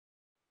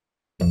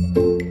Hi,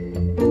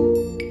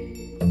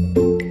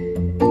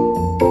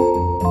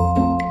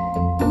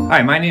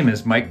 my name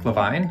is Mike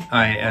LeVine.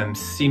 I am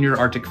Senior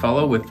Arctic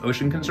Fellow with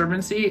Ocean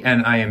Conservancy,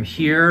 and I am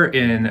here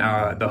in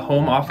the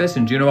home office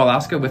in Juneau,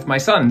 Alaska with my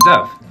son,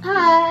 Zev.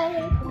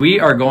 Hi! We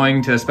are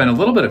going to spend a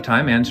little bit of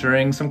time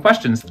answering some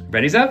questions.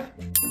 Ready, Zev?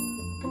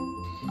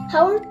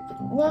 How are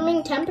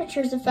warming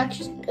temperatures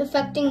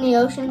affecting the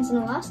oceans in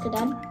Alaska,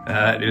 Dad?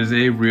 That is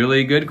a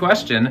really good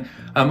question.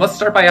 Let's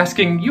start by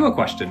asking you a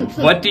question.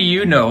 What do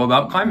you know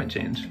about climate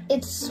change?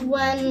 It's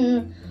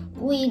when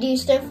we do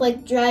stuff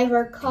like drive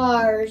our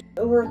cars,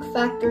 work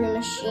factory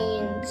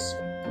machines,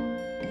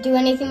 do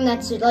anything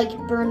that's like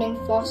burning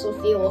fossil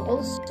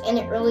fuels, and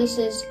it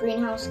releases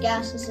greenhouse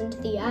gases into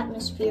the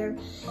atmosphere.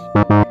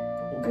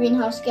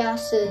 Greenhouse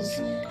gases,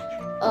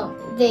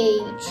 they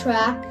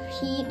trap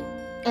heat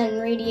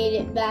and radiate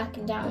it back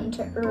down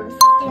to Earth.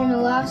 Here in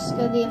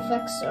Alaska, the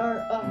effects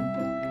are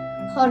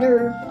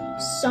hotter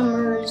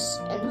summers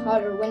and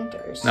hotter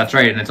winters. That's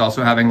right, and it's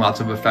also having lots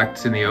of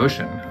effects in the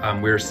ocean.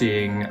 We're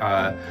seeing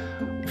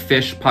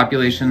fish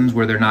populations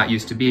where they're not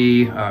used to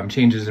be,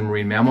 changes in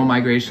marine mammal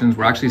migrations.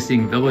 We're actually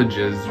seeing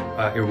villages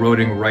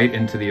eroding right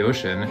into the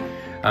ocean,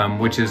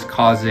 which is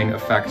causing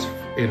effects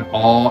in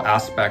all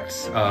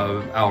aspects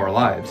of our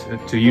lives.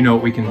 Do you know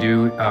what we can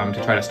do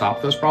to try to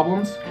stop those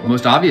problems? The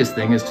most obvious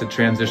thing is to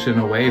transition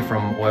away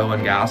from oil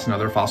and gas and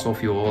other fossil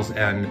fuels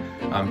and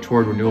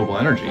toward renewable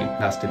energy.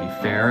 It has to be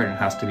fair and it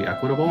has to be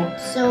equitable.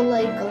 So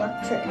like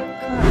electric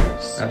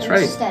cars. That's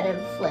right. Instead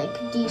of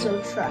like diesel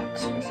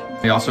trucks or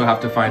something. We also have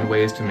to find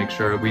ways to make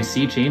sure we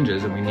see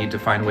changes, and we need to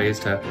find ways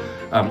to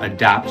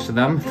adapt to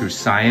them through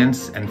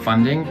science and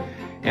funding.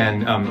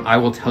 And I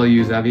will tell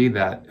you, Zevi,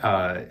 that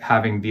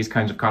having these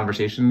kinds of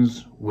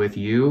conversations with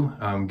you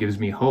gives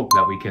me hope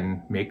that we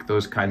can make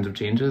those kinds of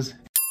changes.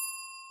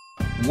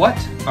 What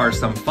are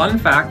some fun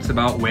facts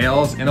about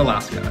whales in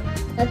Alaska?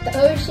 That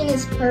the ocean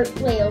is part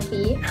whale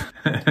pee.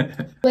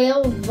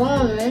 Whale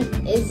vomit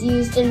is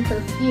used in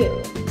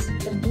perfumes.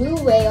 The blue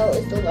whale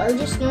is the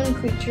largest known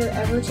creature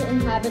ever to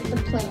inhabit the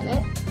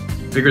planet.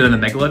 Bigger than a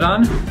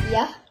megalodon?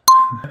 Yeah.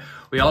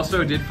 We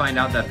also did find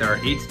out that there are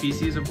 8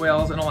 species of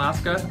whales in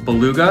Alaska: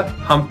 beluga,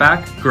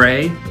 humpback,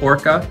 gray,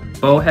 orca,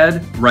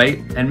 bowhead,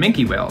 right, and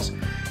minke whales.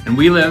 And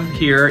we live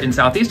here in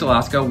Southeast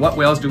Alaska. What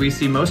whales do we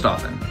see most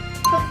often?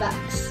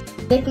 Humpbacks.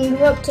 They can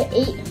grow up to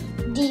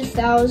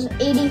 80,000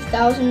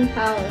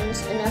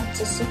 pounds and up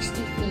to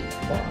 60 feet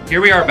long.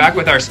 Here we are back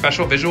with our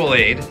special visual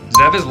aid.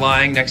 Zev is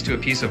lying next to a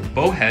piece of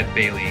bowhead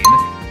baleen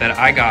that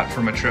I got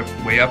from a trip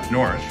way up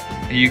north.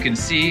 And you can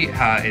see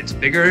it's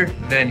bigger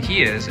than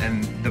he is,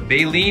 and the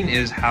baleen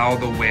is how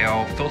the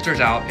whale filters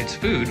out its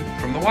food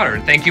from the water.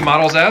 Thank you,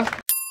 Model Zev.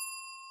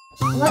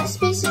 What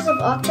species of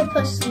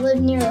octopus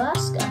live near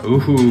Alaska?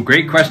 Ooh,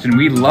 great question.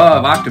 We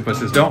love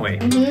octopuses, don't we?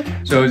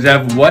 Mm-hmm. So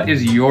Zev, what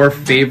is your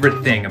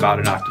favorite thing about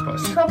an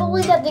octopus?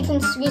 Probably that they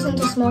can squeeze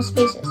into small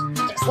spaces,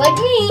 just like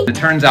me. It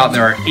turns out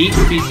there are 8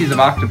 species of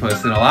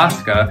octopus in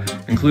Alaska,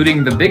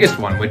 including the biggest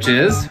one, which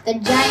is? The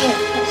giant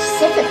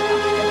Pacific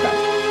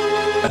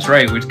octopus. That's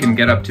right, which can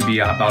get up to be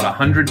about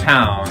 100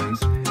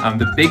 pounds.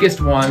 The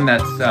biggest one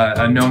that's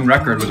a known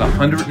record was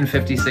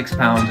 156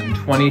 pounds and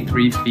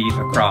 23 feet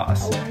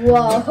across.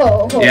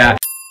 Whoa. Yeah.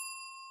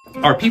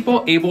 Are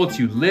people able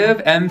to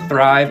live and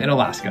thrive in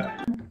Alaska?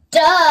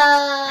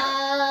 Duh!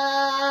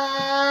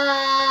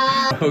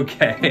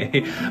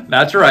 Okay,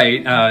 that's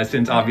right,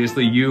 since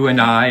obviously you and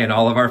I and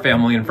all of our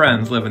family and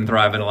friends live and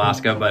thrive in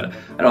Alaska, but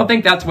I don't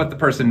think that's what the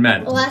person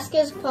meant.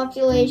 Alaska's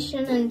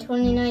population in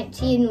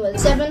 2019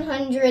 was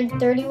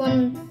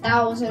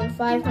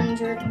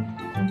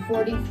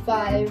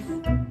 731,545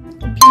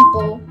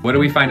 people. What do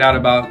we find out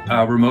about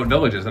remote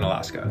villages in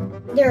Alaska?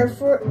 There are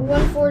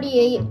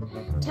 148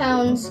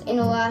 towns in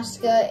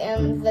Alaska,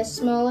 and the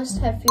smallest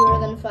have fewer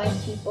than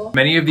 5 people.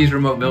 Many of these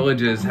remote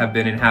villages have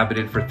been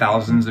inhabited for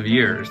thousands of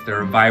years. There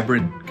are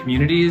vibrant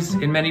communities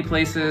in many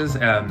places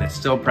that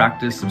still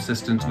practice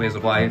subsistence ways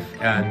of life,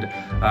 and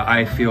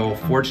I feel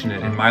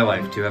fortunate in my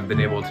life to have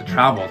been able to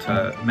travel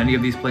to many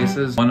of these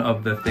places. One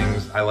of the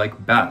things I like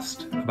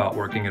best about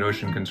working at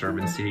Ocean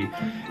Conservancy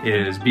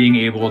is being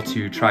able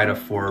to try to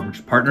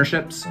forge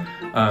partnerships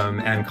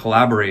and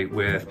collaborate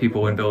with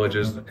people in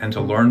villages and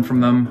to learn from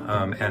them,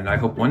 and I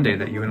hope one day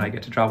that you and I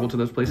get to travel to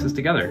those places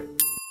together.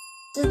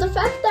 Does the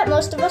fact that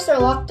most of us are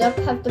locked up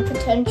have the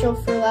potential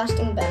for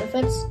lasting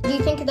benefits? Do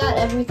you think that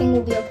everything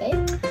will be okay?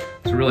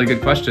 It's a really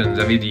good question.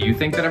 Zevi, do you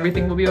think that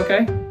everything will be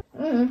okay?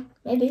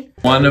 Maybe.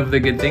 One of the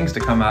good things to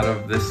come out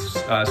of this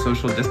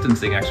social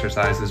distancing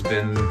exercise has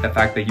been the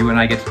fact that you and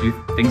I get to do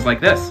things like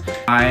this.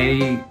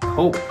 I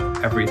hope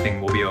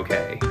everything will be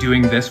okay.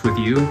 Doing this with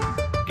you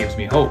gives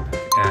me hope,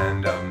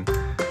 and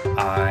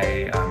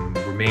I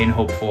remain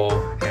hopeful,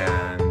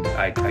 and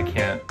I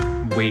can't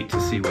wait to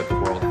see what the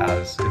world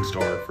has in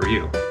store for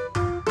you.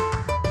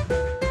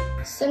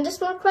 Send us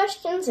more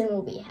questions and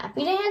we'll be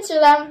happy to answer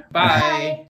them. Bye.